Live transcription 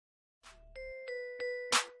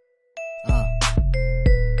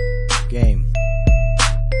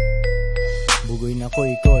Lugoy na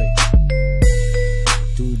koy-koy,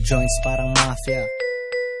 2 joints parang mafia.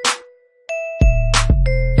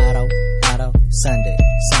 Araw, Sunday.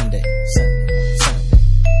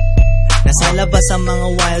 Nasa labas ang mga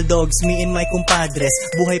wild dogs, me and my compadres.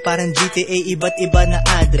 Buhay parang GTA, iba't iba na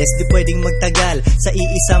address. Di pwedeng magtagal sa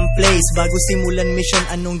iisang place. Bago simulan mission,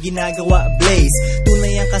 anong ginagawa, Blaze?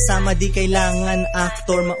 Tunay ang kasama, di kailangan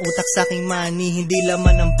actor. Mautak sa aking money, hindi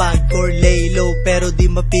laman ang pagcore. Lay low, pero di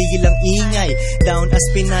mapigil ang ingay. Down as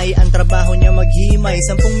Pinay, ang trabaho niya maghimay.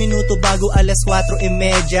 10 minuto bago alas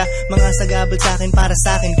 4:30. Mga sagabal sa akin, para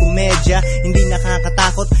sa akin komedya. Hindi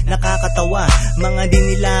nakakatakot, nakakatawa. Mga di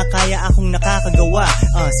nila kaya akong nakakagawa.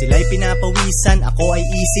 Sila'y pinapawisan, ako ay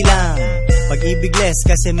easy lang. Pag-ibig less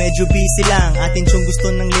kasi medyo busy lang. Atin siyang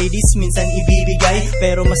gusto ng ladies, minsan ibibigay.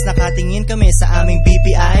 Pero mas nakatingin kami sa aming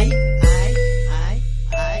BPI.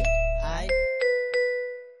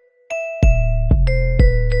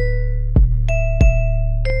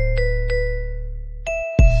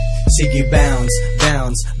 Sige bounce,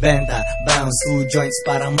 Benta, bounce, 2 joints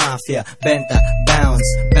parang mafia. Benta, bounce,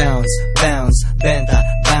 Benta,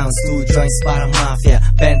 bounce, 2 joints parang mafia.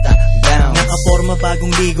 Benta, bounce. Nakaporma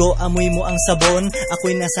bagong ligo, amoy mo ang sabon.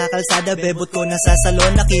 Ako'y nasa kalsada, bebot ko nasa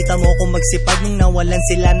salon. Nakita mo kung magsipag nung nawalan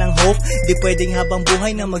sila ng hope. Di pwedeng habang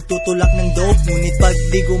buhay na magtutulak ng dope. Ngunit pag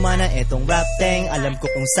di gumana etong rap tang, alam ko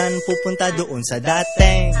kung saan pupunta, doon sa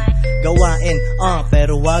dating gawain,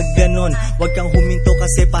 pero wag ganon. Wag kang huminto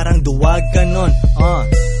kasi parang duwag ka nun.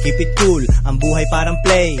 Keep it cool, ang buhay parang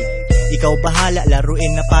play. Ikaw bahala,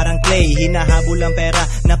 laruin na parang clay. Hinahabol ang pera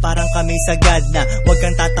na parang kami sagad na. Wag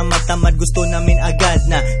kang tatamad-tamad, gusto namin agad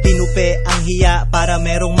na. Tinupe ang hiya para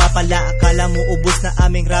merong mapala. Akala mo ubos na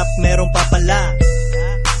aming rap, merong papala.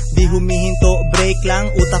 Di humihinto, break lang.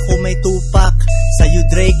 Utak ko may tupak, sa'yo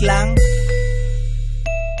Drake lang.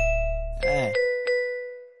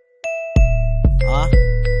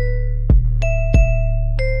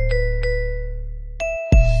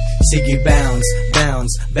 Sige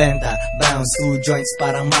bounce, Benta, bounce, 2 joints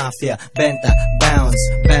parang mafia. Benta, bounce,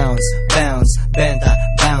 Benta,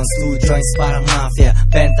 bounce, 2 joints parang mafia.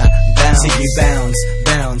 Benta, bounce. Sige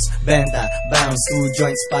bounce, Benta, bounce, 2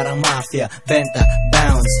 joints parang mafia. Benta,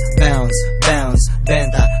 bounce,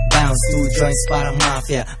 Benta, bounce, 2 joints parang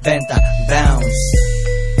mafia. Benta, bounce.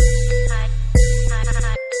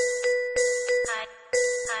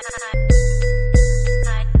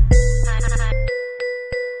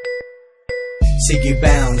 Sige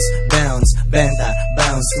bounce, Benta,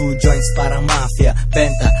 bounce, 2 joints parang mafia.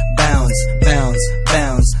 Benta, bounce,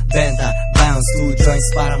 Benta, bounce, 2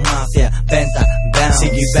 joints parang mafia. Benta, bounce.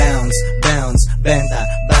 Sige bounce, Benta,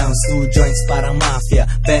 bounce, 2 joints parang mafia.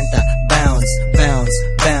 Benta, bounce,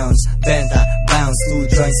 Benta, bounce,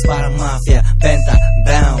 2 joints parang